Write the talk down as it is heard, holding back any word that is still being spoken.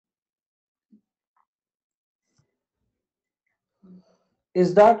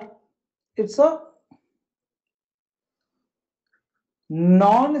is that it's a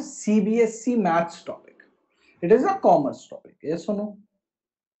non-CBSE maths topic. It is a commerce topic. Yes or no?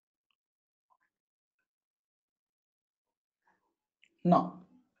 No.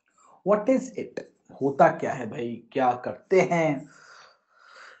 What is it? होता क्या है भाई, क्या करते हैं?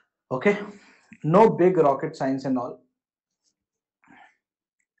 Okay, no big rocket science and all.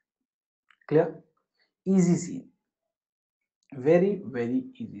 Clear? Easy scene. Very, very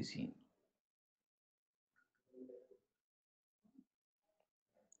easy scene.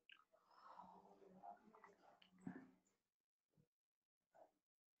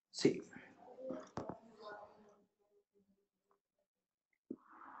 See.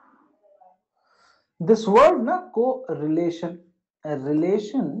 This word na correlation. A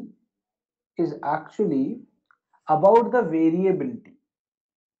relation is actually about the variability.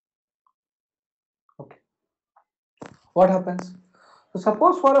 Okay. What happens? So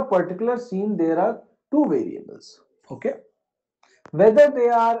suppose for a particular scene there are two variables. Okay. Whether they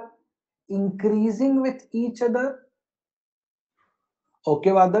are increasing with each other,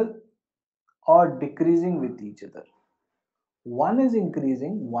 okay, Badal, or decreasing with each other. One is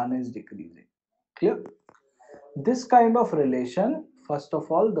increasing, one is decreasing. Clear? This kind of relation, first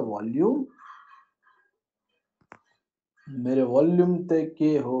of all, the volume. मेरे volume तक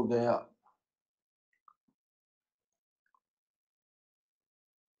के हो गया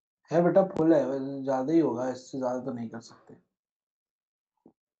है बेटा, full है, ज्यादा ही होगा, इससे ज्यादा तो नहीं कर सकते।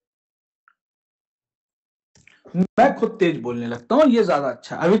 मैं खुद तेज बोलने लगता हूँ, ये ज्यादा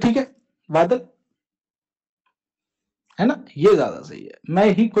अच्छा है। अभी ठीक है बादल, है ना, ये ज्यादा सही है। मैं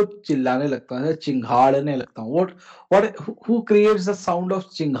ही खुद चिल्लाने लगता हूँ, चिंघाड़ने लगता हूँ। What who creates the sound of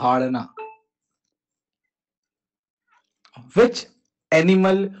चिंघाड़ना? Which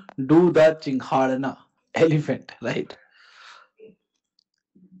animal do the चिंघाड़ना? Elephant, right?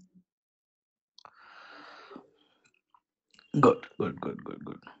 Good, good, good, good,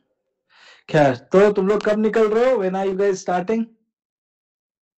 good. खैर, तो तुम लोग कब निकल रहे हो? When are you guys starting?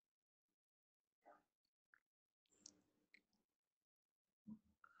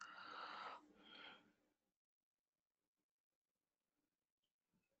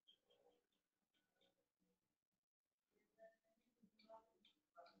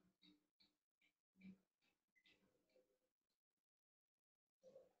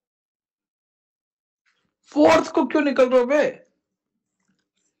 Fourth को क्यों निकल रहे हो बे?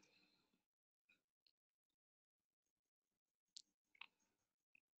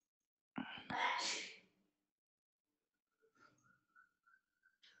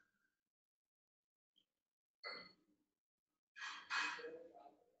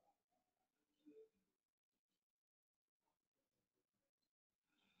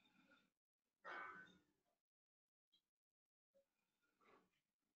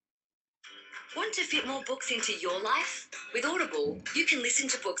 Want to fit more books into your life? With Audible, you can listen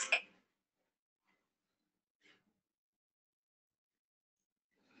to books.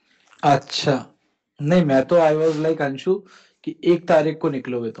 अच्छा, नहीं, मैं तो आई वॉज लाइक अंशु कि 1 तारीख को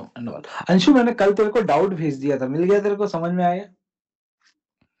निकलोगे तो। अंशु, मैंने कल तेरे को डाउट भेज दिया था, मिल गया तेरे को? समझ में आया?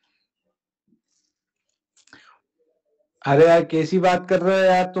 अरे यार, कैसी बात कर रहे हो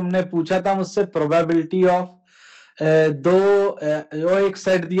यार? तुमने पूछा था मुझसे प्रोबेबिलिटी ऑफ दो, वो एक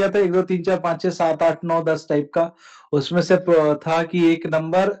सेट दिया था, 1 2 3 4 5 6 7 8 9 10 टाइप का। उसमें से था कि एक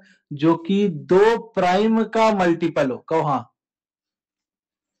नंबर जो कि 2 प्राइम का मल्टीपल हो, कहो हाँ।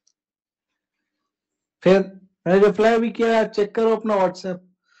 फिर मैंने रिप्लाई भी किया, चेक करो अपना व्हाट्सएप।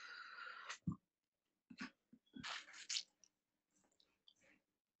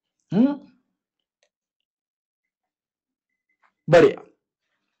 बढ़िया।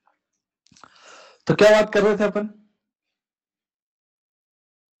 तो क्या बात कर रहे थे अपन?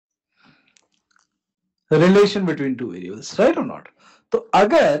 Relation between two variables, right और नॉट? तो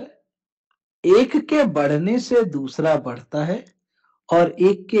अगर एक के बढ़ने से दूसरा बढ़ता है और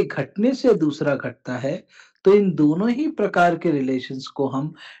एक के घटने से दूसरा घटता है, तो इन दोनों ही प्रकार के रिलेशंस को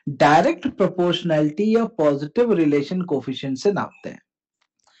हम डायरेक्ट प्रोपोर्शनैलिटी या पॉजिटिव रिलेशन कोफिशिएंट से नापते हैं।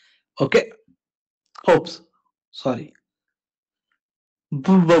 Okay, hopes, sorry.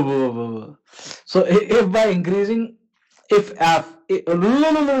 So if by increasing, if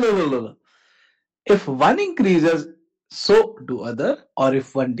if one increases, so do other, or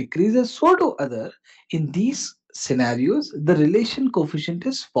if one decreases, so do other. In these scenarios, the relation coefficient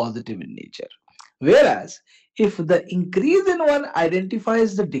is positive in nature. Whereas, if the increase in one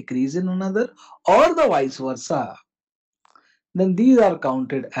identifies the decrease in another, or the vice versa, then these are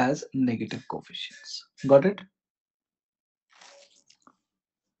counted as negative coefficients. Got it?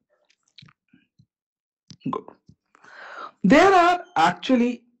 Good. There are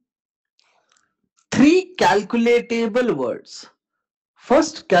actually three calculatable words.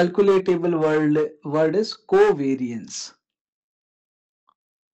 First calculatable word is covariance.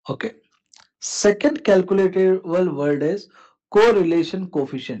 Okay. Second calculatable word is correlation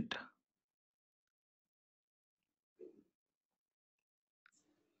coefficient.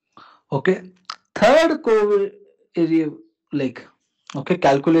 Okay. Third like okay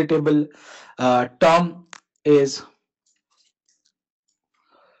calculatable term is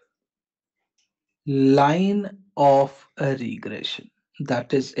line of a regression.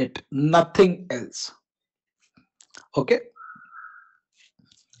 That is it. Nothing else. Okay.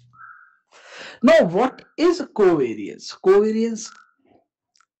 Now, what is covariance? Covariance,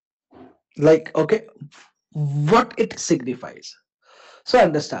 like, okay, what it signifies. So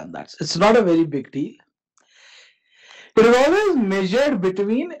understand that. It's not a very big deal. It is always measured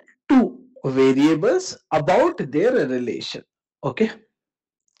between two variables about their relation. Okay.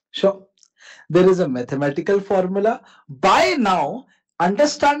 Sure. There is a mathematical formula. By now,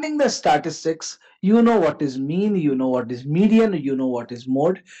 understanding the statistics, you know what is mean, you know what is median, you know what is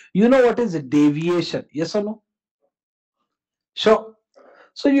mode, you know what is deviation. Yes or no? Sure.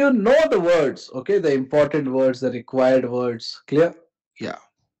 So you know the words, okay, the important words, the required words. Clear? Yeah,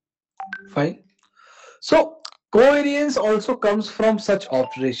 fine. So covariance also comes from such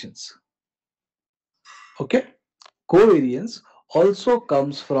operations. Okay, covariance also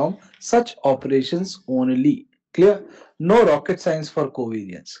comes from such operations only. Clear? No rocket science for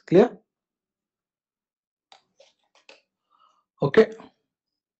covariance. Clear? Okay.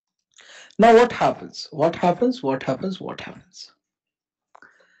 Now what happens? What happens? What happens? What happens?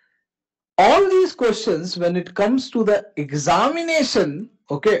 All these questions, when it comes to the examination,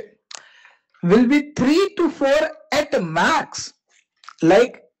 okay, will be 3 to 4 at max.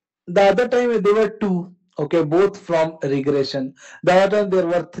 Like the other time there were two, okay, both from regression. The other time there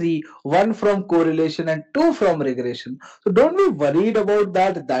were three, one from correlation and two from regression. So don't be worried about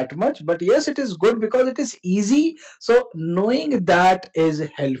that much. But yes, it is good because it is easy. So knowing that is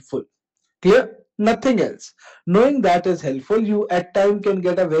helpful. Clear? Nothing else. Knowing that is helpful. You at time can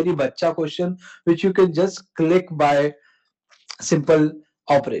get a very bacha question which you can just click by simple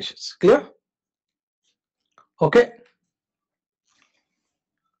operations. Clear? Okay.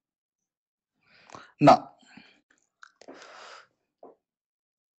 Now,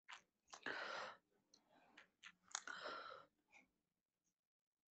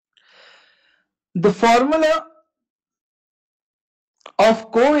 the formula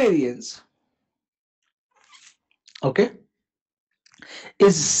of covariance, okay,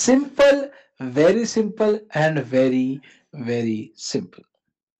 is simple, and very simple.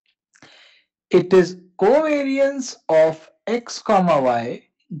 It is covariance of x comma y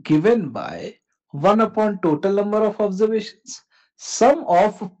given by 1 upon total number of observations, sum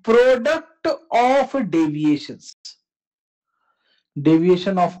of product of deviations,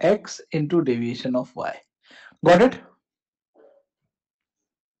 deviation of x into deviation of y. Got it?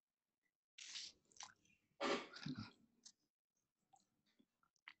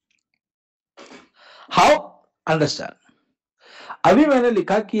 How? Understand. अभी मैंने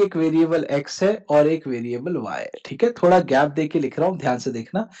लिखा कि एक variable x है और एक variable y है. ठीक है, थोड़ा गैप देके लिख रहा हूं, ध्यान से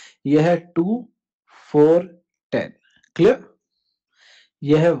देखना. यह है 2 4 10. क्लियर?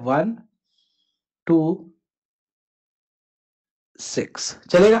 यह है 1 2 6.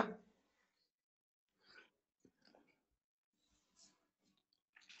 चलेगा?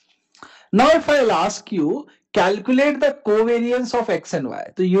 Now if I'll ask you calculate the covariance of x and y,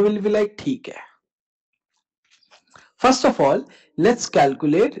 तो you will be like ठीक है. First of all, let's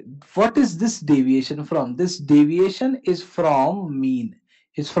calculate what is this deviation from. This deviation is from mean.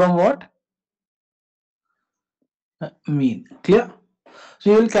 Is from what? Mean. Clear? So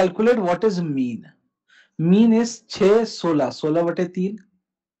you will calculate what is mean. Mean is 6 16 16 बटे 3.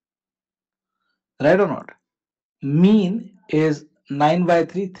 Right or not? Mean is 9 by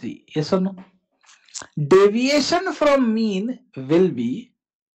 3 3. Yes or no? Deviation from mean will be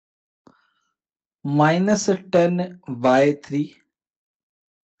minus 10 by 3,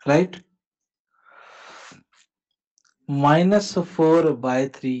 right? Minus 4 by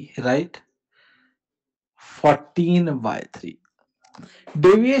 3, right? 14 by 3.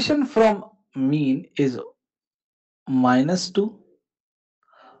 Deviation from mean is minus 2,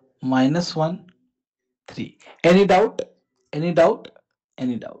 minus 1, 3. Any doubt? Any doubt?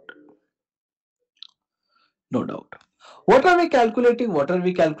 Any doubt? No doubt. What are we calculating? What are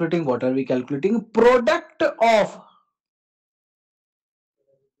we calculating? What are we calculating? Product of.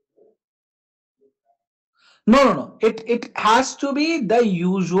 No. It has to be the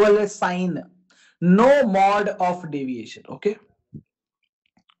usual sign. No mod of deviation. Okay,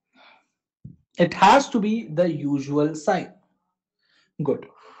 it has to be the usual sign. Good.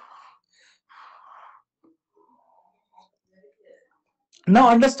 Now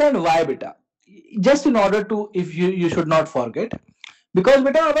understand why, beta. Just in order to, if you should not forget, because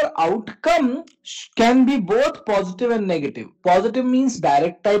beta, our outcome can be both positive and negative. Positive means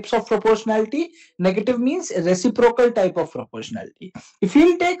direct types of proportionality, negative means reciprocal type of proportionality. If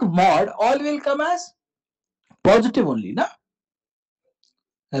you'll take mod, all will come as positive only, na?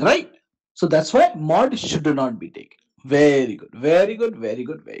 Right? So that's why mod should not be taken. Very good, very good, very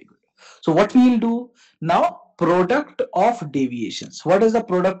good, very good. So what we will do now, product of deviations. What is the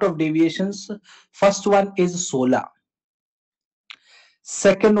product of deviations? First one is 16.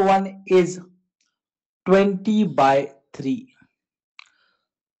 Second one is 20/3.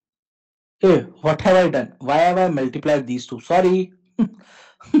 What have I done? Why have I multiplied these two? Sorry.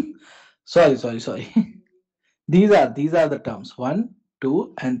 sorry. these are the terms 1,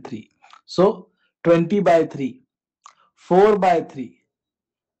 2, and 3. So 20/3, 4/3,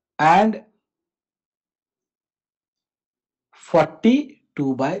 and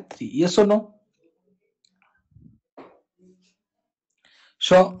 42/3. Yes or no?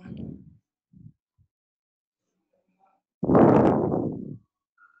 Sure.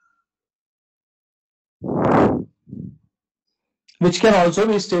 Which can also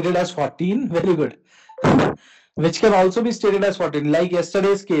be stated as 14. Very good. Which can also be stated as 14. Like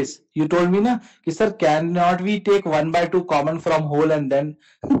yesterday's case, you told me na, ki, sir, cannot we take 1/2 common from whole and then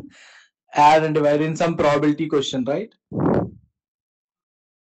add and divide in some probability question, right?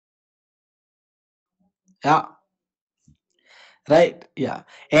 Yeah. Right. Yeah.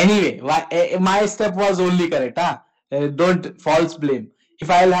 Anyway, my step was only correct. Don't false blame. If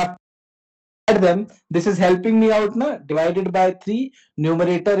I'll have to add them, this is helping me out na. Divided by 3,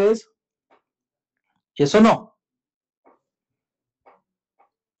 numerator is, yes or no?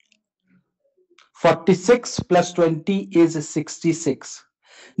 46 plus 20 is 66.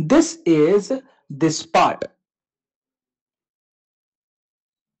 This is this part.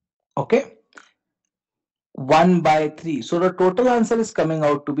 Okay. 1/3. So the total answer is coming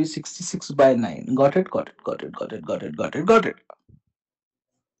out to be 66/9. Got it, got it, got it, got it, got it, got it, got it.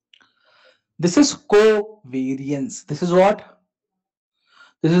 This is covariance. This is what?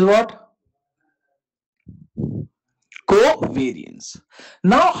 This is what? Covariance.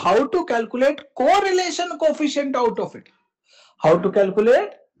 Now, how to calculate correlation coefficient out of it? How to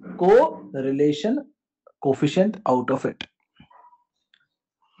calculate correlation coefficient out of it?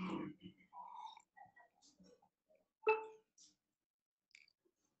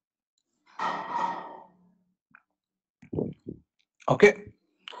 Okay.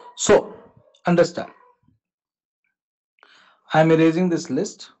 So, understand. I am erasing this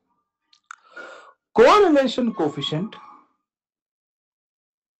list. Correlation coefficient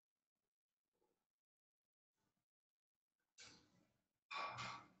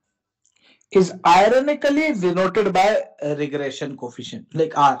is ironically denoted by regression coefficient,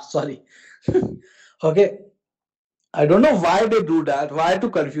 like R, sorry. Okay. I don't know why they do that, why to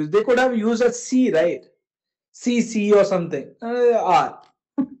confuse. They could have used a C, right? C or something. R.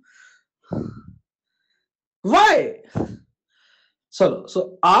 Why?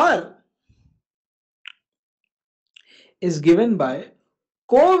 So R is given by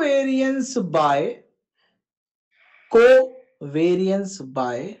covariance by covariance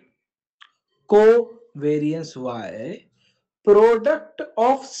by covariance by product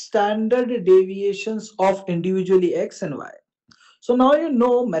of standard deviations of individually x and y. So now you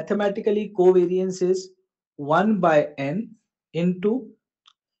know mathematically covariance is 1/n into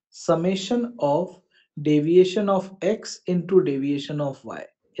summation of deviation of x into deviation of y.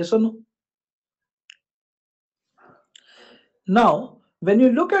 Yes or no? Now, when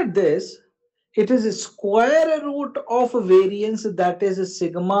you look at this, it is a square root of variance, that is a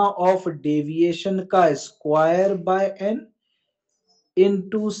sigma of deviation ka square by n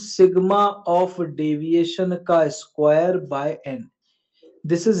into sigma of deviation ka square by n.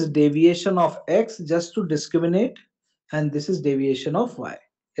 This is deviation of x just to discriminate, and this is deviation of y.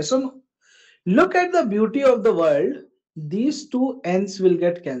 Yes or no? Look at the beauty of the world. These two n's will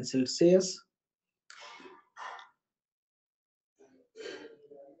get cancelled. Say yes.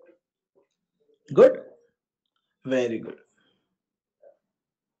 Good. Very good.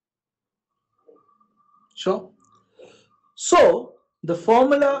 Sure. So the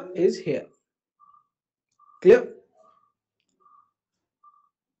formula is here. Clear?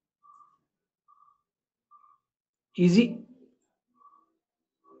 Easy.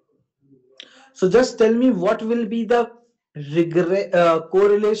 So just tell me what will be the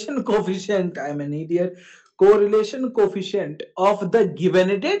correlation coefficient, I'm an idiot, correlation coefficient of the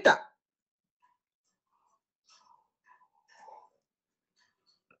given data.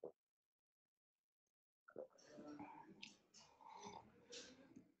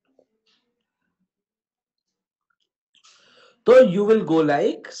 तो you will go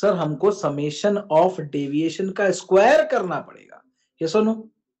like sir हमको summation of deviation का square करना पड़ेगा, yes और no?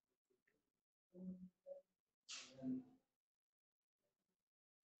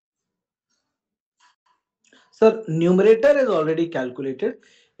 Sir, numerator is already calculated.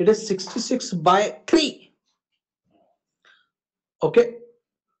 It is 66 by 3. Okay.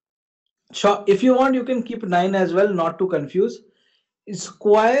 Sure. If you want, you can keep 9 as well, not to confuse.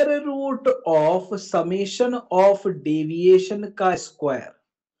 Square root of summation of deviation ka square.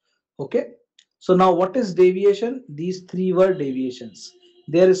 Okay. So now what is deviation? These three were deviations.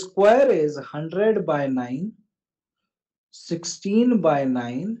 Their square is 100 by 9, 16 by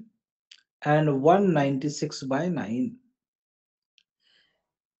 9, and 196 by 9.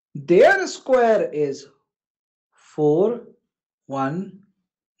 Their square is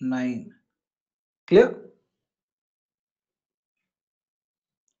 419. Clear?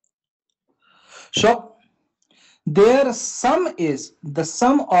 So their sum is the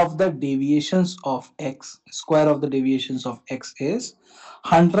sum of the deviations of x. Square of the deviations of x is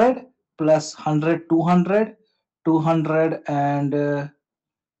 100 plus 100, 200, 200 and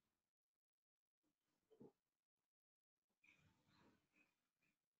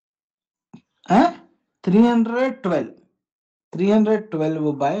 312.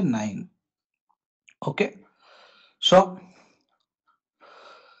 312 by 9. Okay. So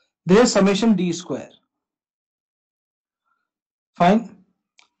there is summation d square. Fine.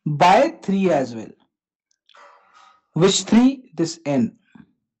 By 3 as well. Which 3? This n.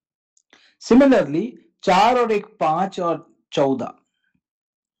 Similarly, 4 और एक 5 और 14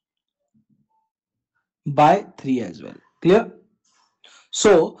 by 3 as well. Clear?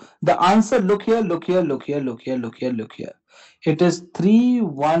 So the answer, look here, look here, look here, look here, look here, look here. It is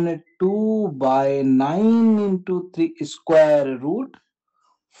 312 by 9 into 3 square root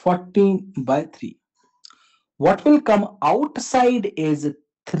 14 by 3. What will come outside is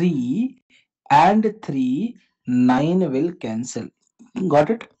 3 and 3, 9 will cancel. Got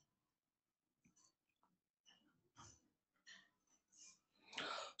it?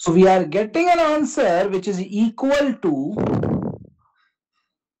 So we are getting an answer which is equal to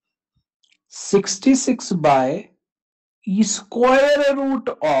 66 by square root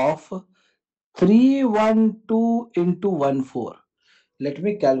of 312 into 14. Let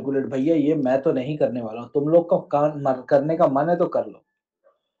me calculate भैया, ये मैं तो नहीं करने वाला हूं, तुम लोग का करने का मन है तो कर लो.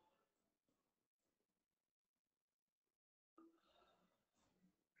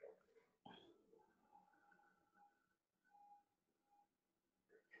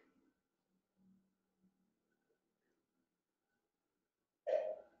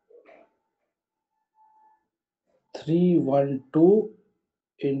 Three one two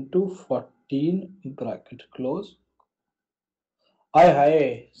into 14 bracket close. Hi hi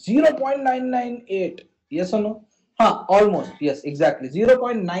 0.998. yes or no? हाँ, almost, yes, exactly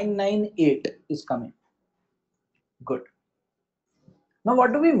 0.998 is coming. Good. Now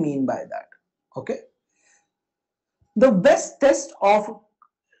what do we mean by that? Okay, the best test of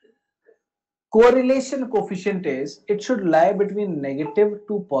correlation coefficient is it should lie between negative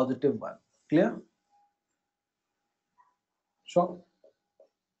to positive 1. Clear? Sure.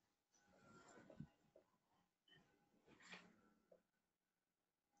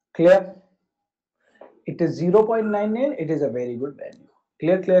 Clear? It is 0.99. It is a very good value.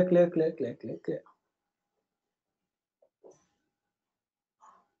 Clear, clear, clear, clear, clear, clear, clear.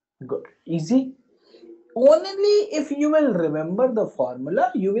 Good. Easy. Only if you will remember the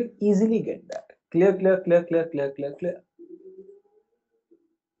formula, you will easily get that. Clear, clear, clear, clear, clear, clear, clear.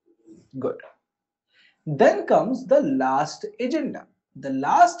 Good. Then comes the last agenda. The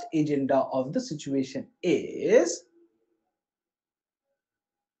last agenda of the situation is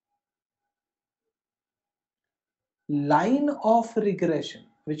line of regression.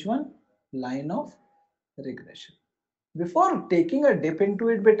 Which one? Line of regression. Before taking a dip into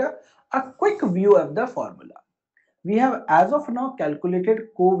it, beta, a quick view of the formula. We have as of now calculated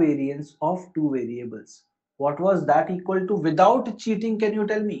covariance of two variables. What was that equal to without cheating? Can you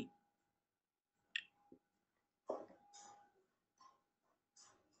tell me?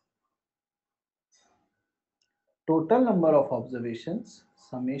 Total number of observations,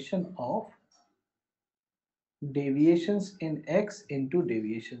 summation of deviations in x into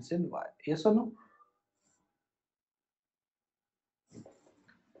deviations in y. Yes or no?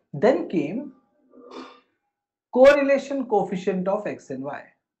 Then came correlation coefficient of x and y.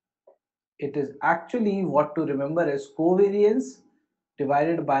 It is actually what to remember as covariance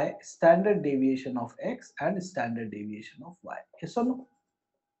divided by standard deviation of x and standard deviation of y. Yes or no?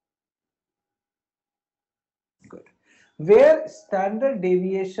 Good. Where standard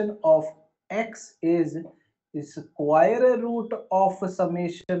deviation of x is square root of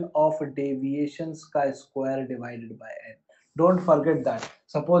summation of deviations ka square divided by n. Don't forget that.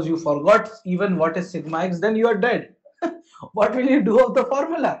 Suppose you forgot even what is sigma x, then you are dead. What will you do of the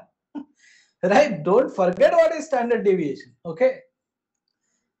formula? Right? Don't forget what is standard deviation. Okay.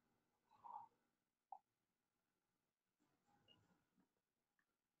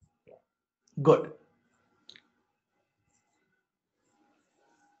 Good.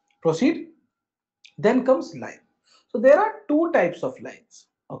 Proceed. Then comes line. So there are two types of lines.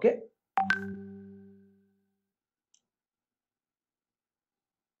 Okay.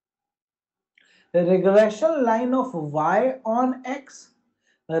 A regression line of y on x,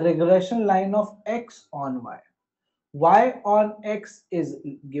 a regression line of x on y. Y on x is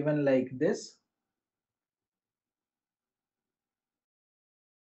given like this.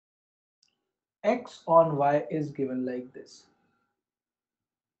 X on y is given like this.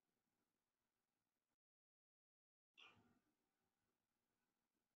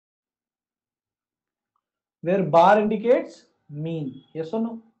 Where bar indicates mean. Yes or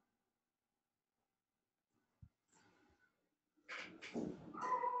no?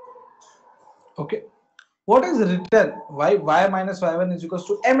 Okay. What is written? Y minus y1 is equals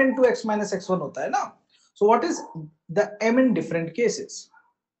to m into x minus x1 hota hai na? So what is the m in different cases?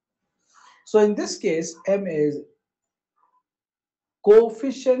 So in this case, m is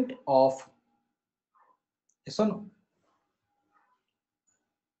coefficient of, yes or no?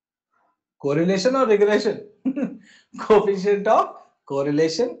 Correlation or regression? Coefficient of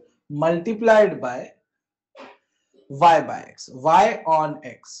correlation multiplied by y by x, y on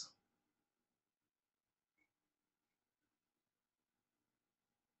x.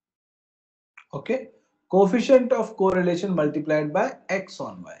 Okay, coefficient of correlation multiplied by x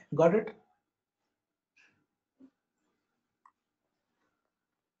on y. Got it?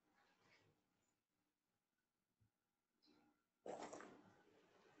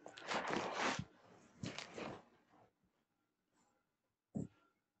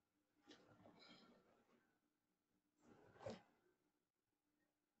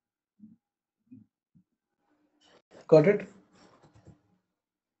 Got it?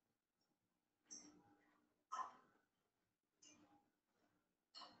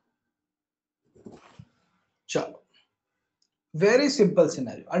 Chalo. Very simple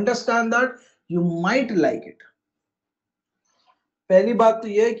scenario. Understand that, you might like it. पहली बात तो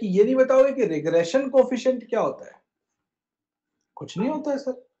यह है कि ये नहीं बताओगे कि रिग्रेशन कोफिशिएंट क्या होता है. कुछ नहीं होता है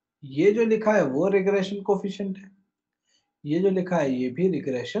सर. ये जो लिखा है वो रिग्रेशन कोफिशिएंट है. ये जो लिखा है ये भी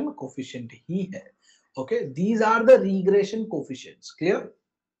रिग्रेशन कोफिशिएंट ही है. Okay, these are the regression coefficients. Clear?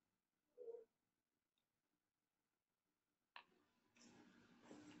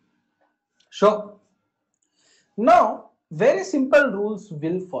 Sure. Now, very simple rules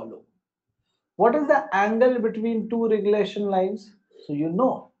will follow. What is the angle between two regression lines? So you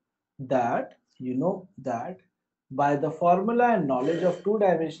know that by the formula and knowledge of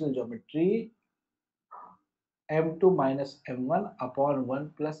two-dimensional geometry, m2 minus m1 upon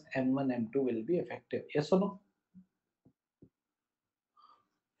 1 plus m1 m2 will be effective. Yes or no?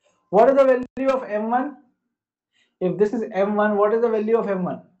 What is the value of m1? If this is m1, what is the value of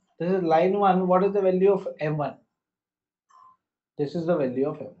m1? This is line 1. What is the value of m1? This is the value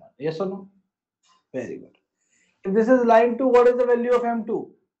of m1. Yes or no? Very good. If this is line 2, what is the value of m2?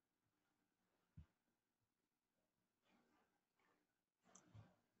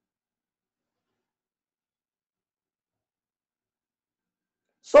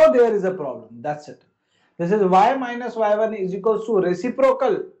 So there is a problem. That's it. This is y minus y1 is equals to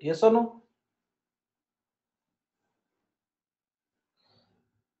reciprocal. Yes or no?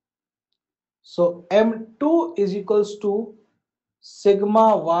 So m2 is equals to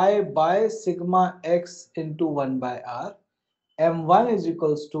sigma y by sigma x into 1 by r. m1 is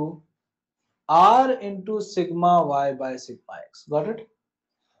equals to r into sigma y by sigma x. Got it?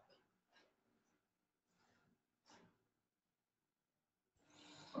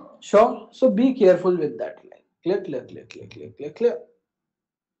 Sure. So be careful with that line. Clear, clear, clear, clear, clear, clear, clear.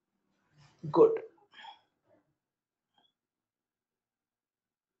 Good.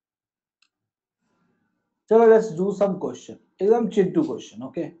 So let's do some question. Exam chintu question.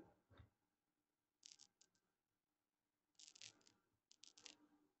 Okay.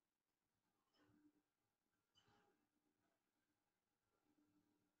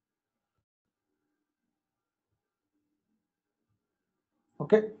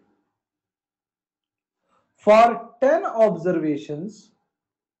 Okay. For 10 observations,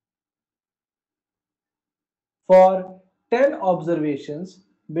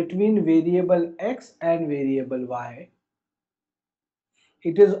 between variable x and variable y,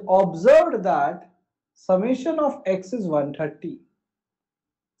 it is observed that summation of x is 130,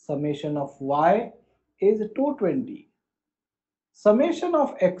 summation of y is 220, summation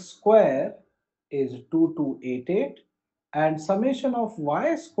of x square is 2288, and summation of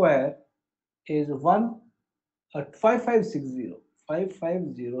y square is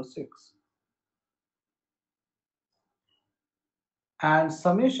 5506, and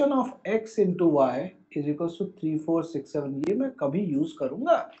summation of x into y is equals to 3467. ये मैं कभी use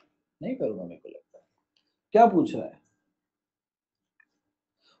करूंगा नहीं करूंगा, मेरे को लगता है। क्या पूछ रहा है?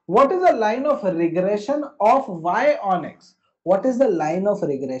 What is the line of regression of y on x? What is the line of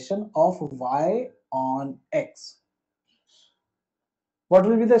regression of y on x? What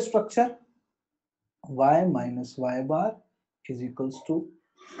will be the structure? Y minus y bar is equals to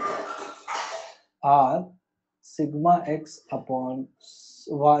r sigma x upon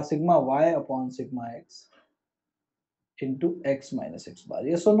y, sigma y upon sigma x into x minus x bar.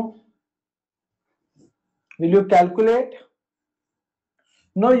 Yes or no? Will you calculate?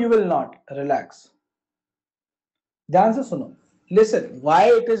 No, you will not. Relax. ध्यान से सुनो. Listen,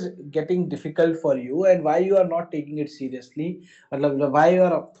 why it is getting difficult for you and why you are not taking it seriously, why you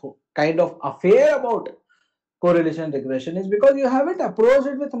are kind of affair about correlation regression is because you haven't approached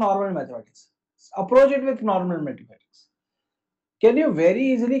it with normal mathematics. Approach it with normal mathematics. Can you very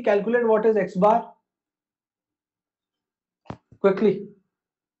easily calculate what is x bar? Quickly.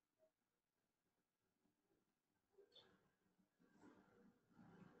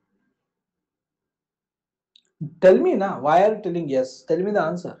 Tell me now. Why are you telling yes? Tell me the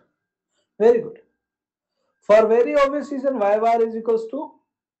answer. Very good. For very obvious reason, y bar is equals to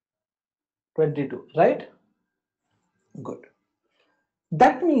 22, right? Good.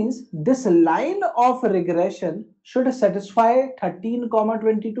 That means this line of regression should satisfy 13,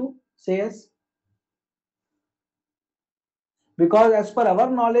 22. Say yes. Because as per our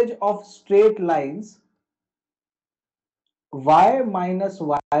knowledge of straight lines, y minus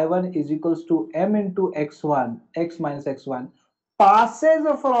y1 is equals to m into x1, x minus x1 passes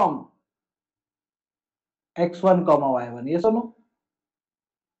from x1 comma y1. Yes or no?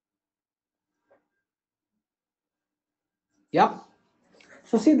 Yeah.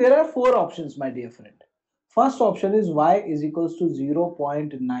 So see, there are four options, my dear friend. First option is y is equals to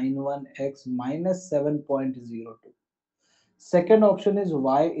 0.91x minus 7.02. Second option is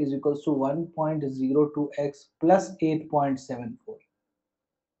y is equals to 1.02x plus 8.74.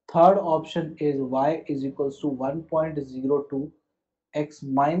 Third option is y is equals to 1.02x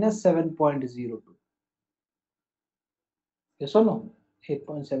minus 7.02. Yes or no?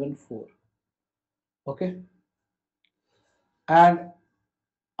 8.74. Okay. And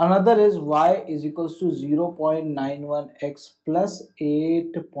another is y is equals to 0.91x plus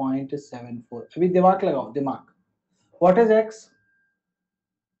 8.74. अभी दिमाग लगाओ, दिमाग. What is x?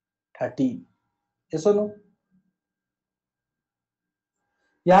 13. Yes or no?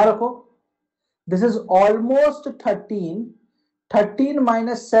 याद रखो. This is almost 13. 13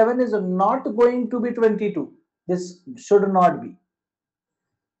 minus 7 is not going to be 22. This should not be.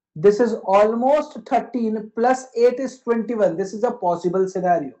 This is almost 13 plus 8 is 21. This is a possible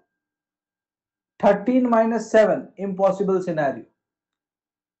scenario. 13 minus 7, impossible scenario.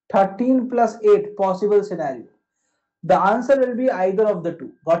 13 plus 8, possible scenario. The answer will be either of the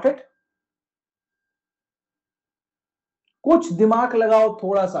two. Got it? कुछ दिमाग लगाओ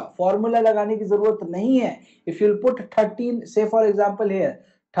थोड़ा सा. Formula लगाने की जरूरत नहीं है. If you'll put 13, say for example here,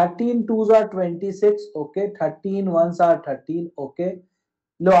 13 2s are 26, okay, 13 1s are 13, okay.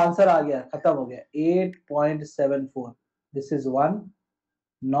 Low answer आ गया, खत्म हो गया. 8.74. This is 1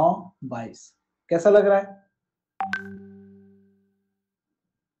 9 22. कैसा लग रहा है?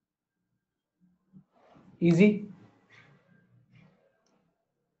 Easy.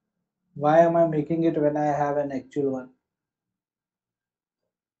 Why am I making it when I have an actual one?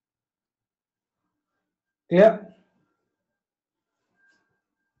 Yeah.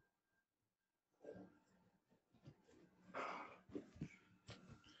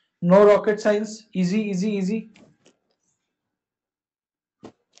 No rocket science. Easy, easy, easy.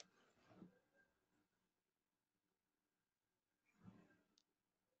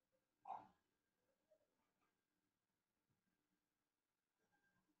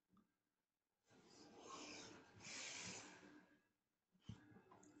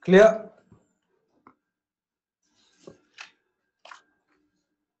 Clear?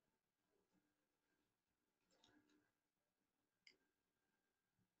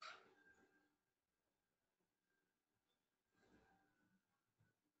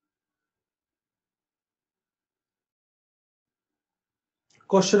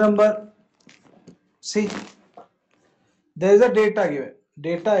 Question number, see, there is a data given.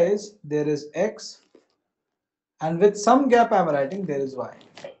 Data is there is x, and with some gap I am writing there is y.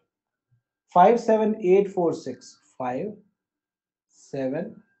 57846, 5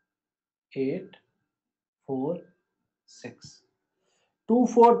 7 8 4 6,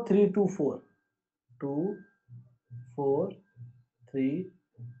 24324, 2 4 3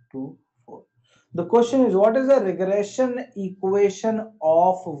 2 4. The question is, what is the regression equation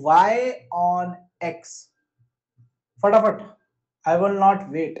of y on x? फटाफट, I will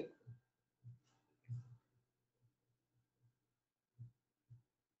not wait.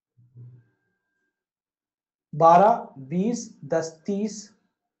 12 20 10 30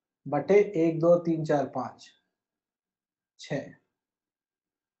 बटे 1 2 3 4 5 6,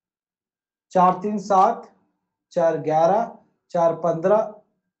 4 3 7, 4 11, 4 15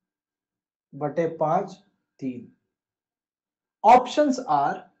 बटे 5 3. Options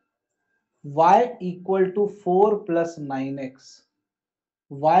are y equal to 4 plus 9x,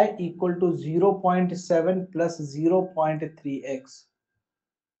 y equal to 0.7 plus 0.3x,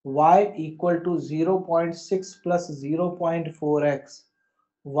 y equal to 0.6 plus 0.4x,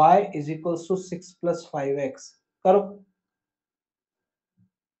 y is equals to 6 plus 5x. करो,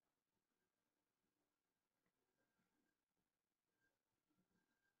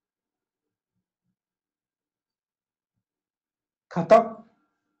 खत्म.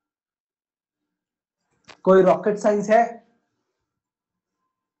 कोई rocket science है?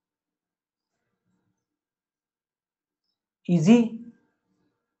 Easy.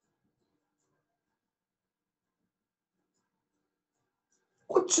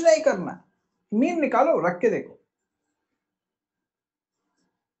 कुछ नहीं करना, मीन निकालो, रख के देखो.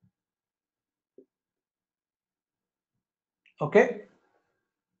 Okay,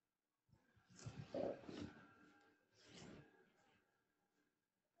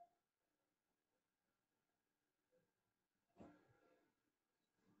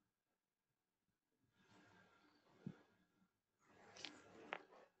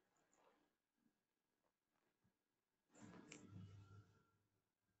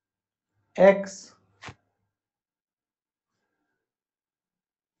 x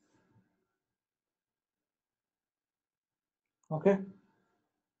okay.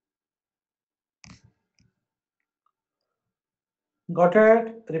 Got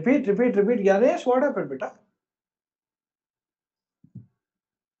it. Repeat, repeat, repeat. Ganesh, what happened, beta?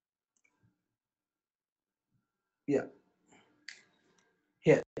 Yeah,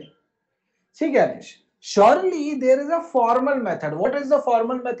 here. See, Ganesh. Surely there is a formal method. What is the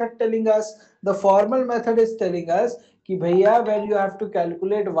formal method telling us? The formal method is telling us कि भैया, when you have to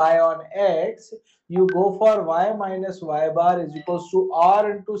calculate y on x, you go for y minus y bar is equals to r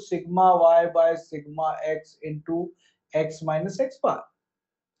into sigma y by sigma x into x minus x bar.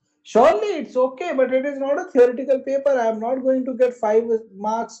 Surely it's okay, but it is not a theoretical paper. I am not going to get 5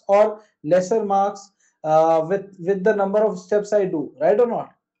 marks or lesser marks with the number of steps I do, right or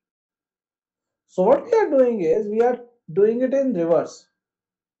not? So what we are doing is we are doing it in reverse.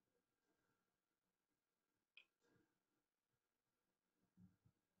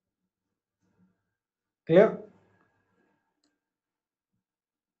 Clear?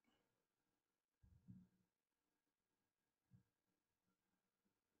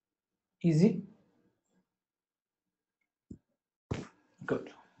 Easy? Good.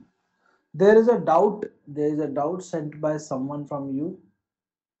 There is a doubt. There is a doubt sent by someone from you.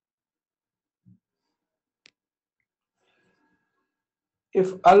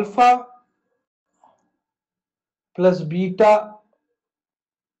 If alpha plus beta,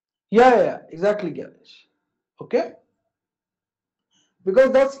 yeah, exactly, Ganesh. Okay?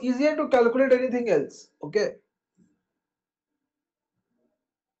 Because that's easier to calculate anything else. Okay?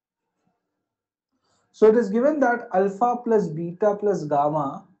 So it is given that alpha plus beta plus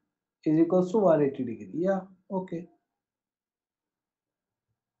gamma is equals to 180 degree. Yeah, okay.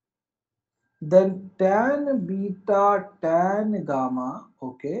 Then tan beta tan gamma,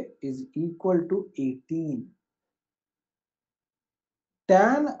 okay, is equal to 18.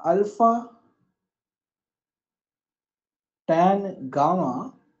 Tan alpha tan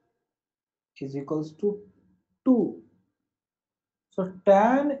gamma is equals to 2. So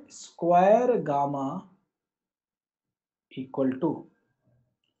tan square gamma equal to,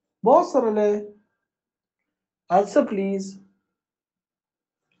 बहुत सरल है. Answer please.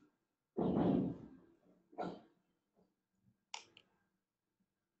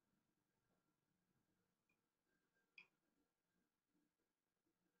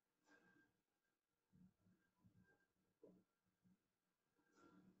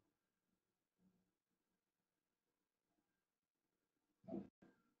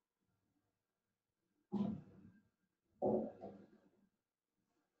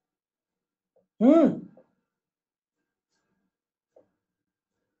 हम्म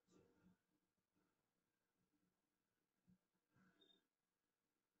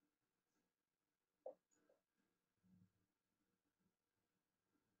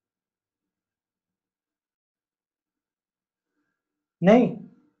नहीं,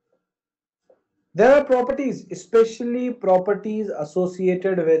 there are properties, especially properties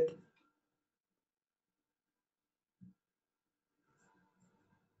associated with.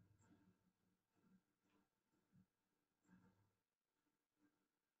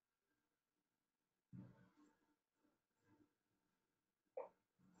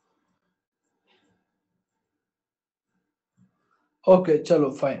 Okay,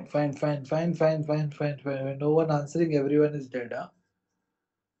 chalo, fine, fine, fine, fine, fine, fine, fine, fine. No one answering, everyone is dead, huh?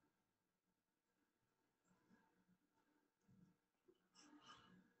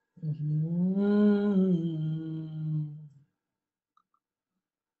 Hmm.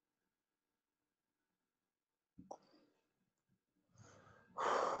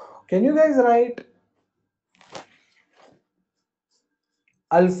 Can you guys write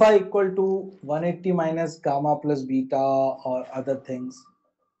alpha equal to 180 minus gamma plus beta or other things?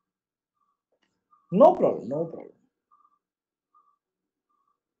 No problem, no problem.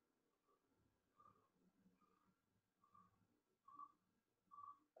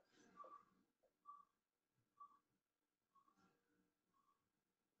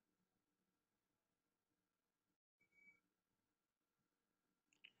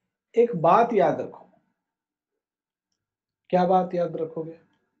 एक बात याद रखो। क्या बात याद रखोगे?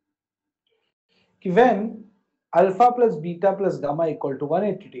 कि when alpha plus beta plus gamma equal to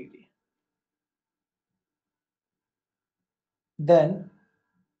 180 degree, then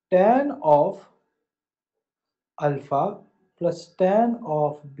tan of alpha plus tan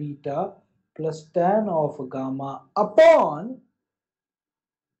of beta plus tan of gamma upon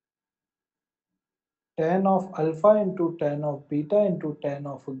tan of alpha into tan of beta into tan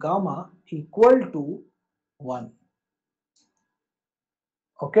of gamma equal to 1.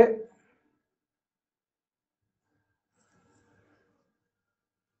 Okay?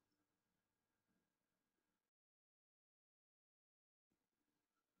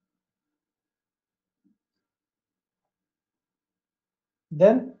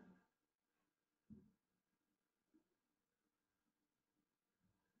 Then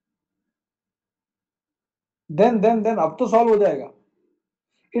अब तो solve हो जाएगा.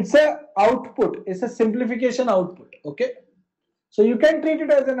 It's a output. It's a simplification output. Okay? So you can treat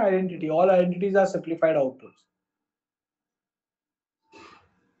it as an identity. All identities are simplified outputs.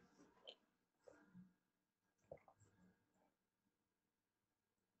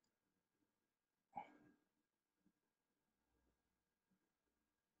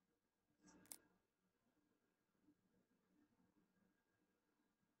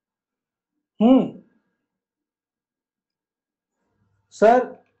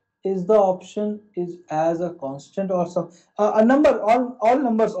 Sir, is the option is as a constant or some a number? All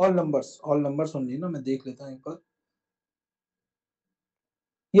numbers, all numbers only. No, मैं देख लेता हूँ एक बार.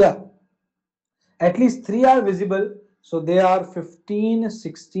 Yeah, at least 3 are visible. So they are 15,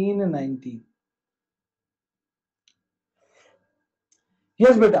 16, and 19.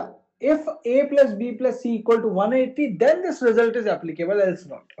 Yes, beta. If a plus b plus c equal to 180, then this result is applicable, else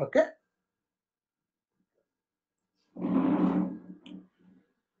not. Okay.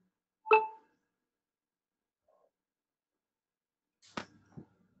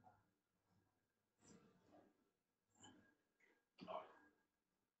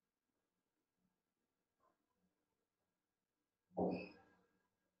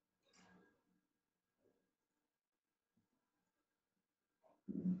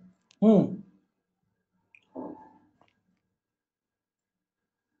 Hmm.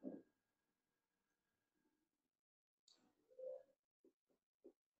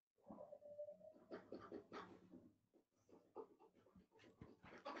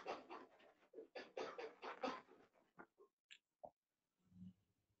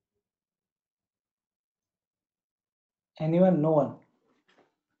 Anyone? No one.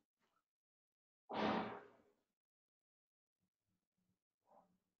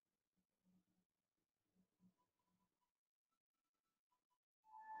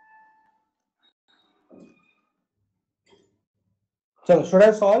 So should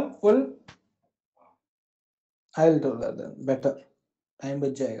I solve full? I'll do that then. Better. Time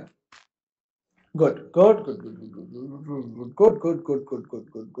बच जाएगा. Good. Good. Good. Good. Good. Good. Good. Good. Good. Good. Good.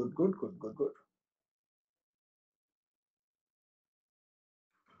 Good. Good. Good. Good. Good. Good.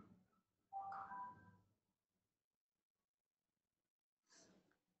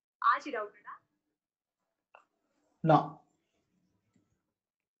 आज ही doubt ना.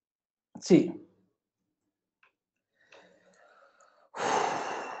 See.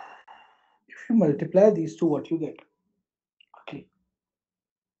 you multiply these two, what you get? Okay.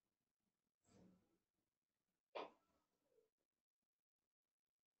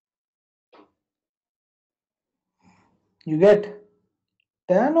 You get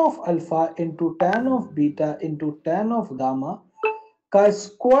tan of alpha into tan of beta into tan of gamma का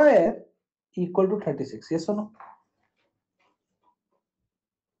square equal to 36. Yes or no?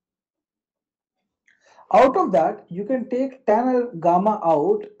 Out of that, you can take tan gamma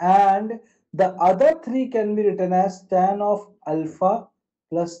out, and the other three can be written as tan of alpha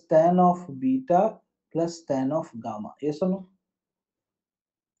plus tan of beta plus tan of gamma. Yes or no?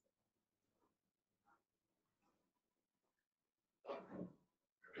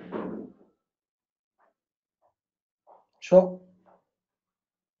 Sure.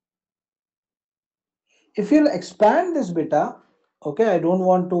 If you'll expand this beta, okay, I don't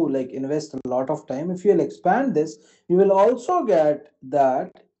want to like invest a lot of time. If you'll expand this, you will also get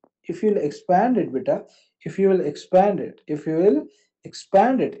that if you'll expand it beta, if you will expand it, if you will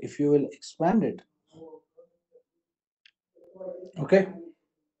expand it, if you will expand it, okay.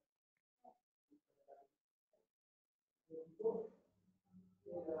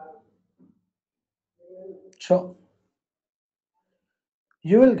 Sure.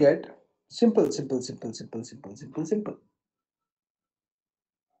 You will get simple, simple, simple, simple, simple, simple, simple.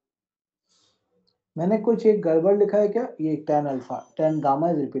 मैंने कुछ एक गड़बड़ लिखा है क्या? ये tan alpha, tan gamma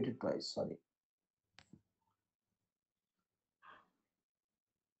is repeated twice. Sorry.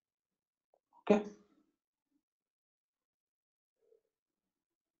 Okay.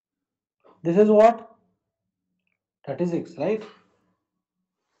 This is what? 36, right?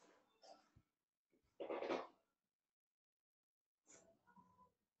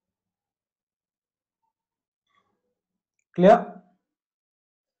 Clear?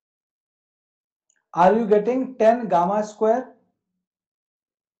 Are you getting 10 gamma square?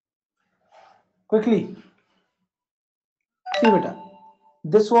 Quickly. See beta.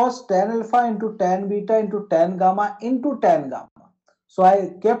 This was tan alpha into tan beta into tan gamma into tan gamma. So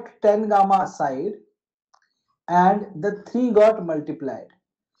I kept tan gamma aside and the 3 got multiplied.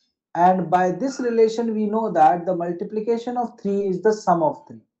 And by this relation we know that the multiplication of 3 is the sum of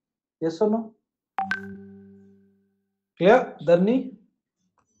 3. Yes or no? Clear, Dharni?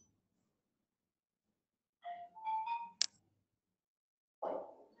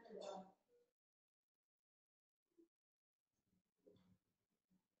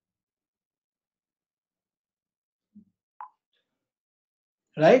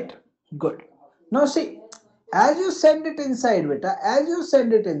 Right? Good. Now see, as you send it inside beta, as you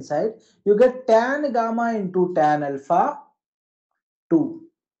send it inside, you get tan gamma into tan alpha 2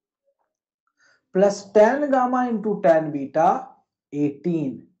 plus tan gamma into tan beta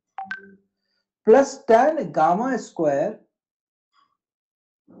 18 plus tan gamma square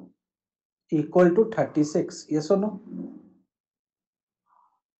equal to 36. Yes or no?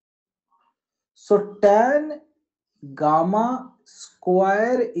 So tan gamma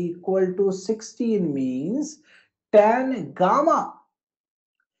square equal to 16 means tan gamma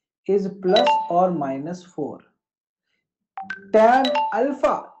is plus or minus 4. Tan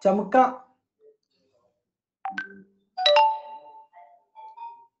alpha chamka.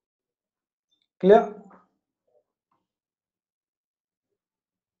 Clear?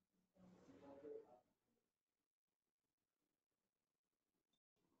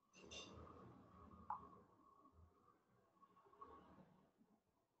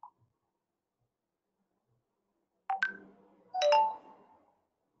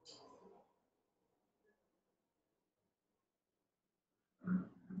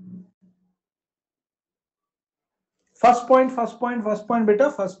 First point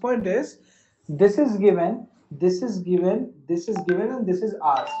beta. First point is this is given, this is given, this is given, and this is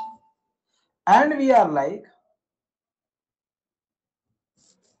asked. And we are like,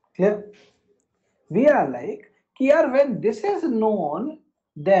 clear? We are like, here when this is known,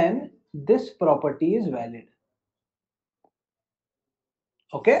 then this property is valid.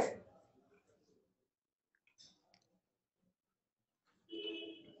 Okay?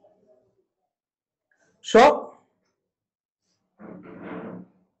 Sure.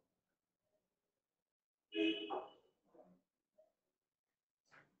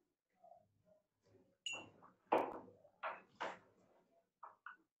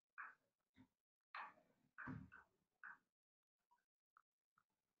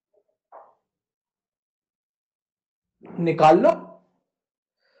 निकाल लो.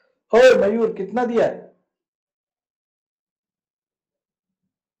 ओए मयूर कितना दिया है?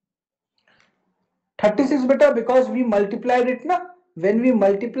 36 beta, because we multiplied it na. When we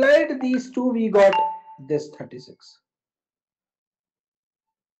multiplied these two, we got this 36.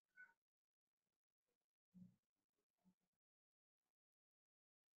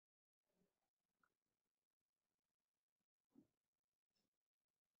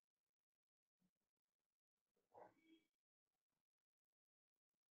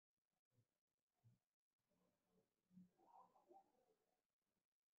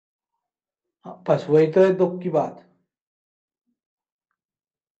 बस वही तो है दुख की बात।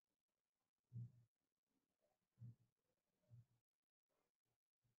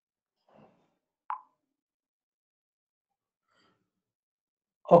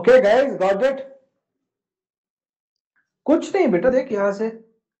 Okay guys, got it. कुछ नहीं बेटा, देख यहां से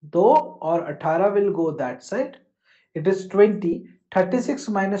 2 और 18 will go that side, it is 20. 36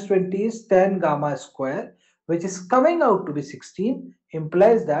 minus 20 is tan gamma square, which is coming out to be 16,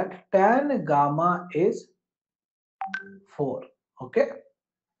 implies that tan gamma is 4. Okay,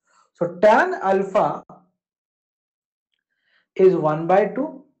 so tan alpha is 1 by 2,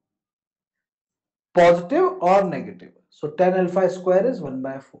 positive or negative. So tan alpha square is 1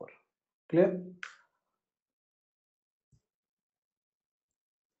 by 4. Clear?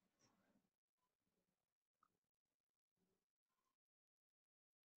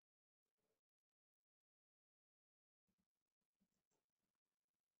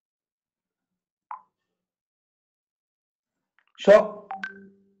 Sure.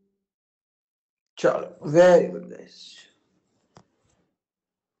 Chalo, very good guys.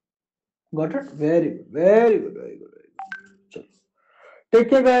 Got it? Very good, very good, very good, very good. Chalo. Take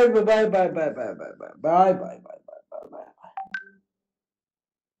care guys. Bye bye bye bye bye bye bye bye bye bye.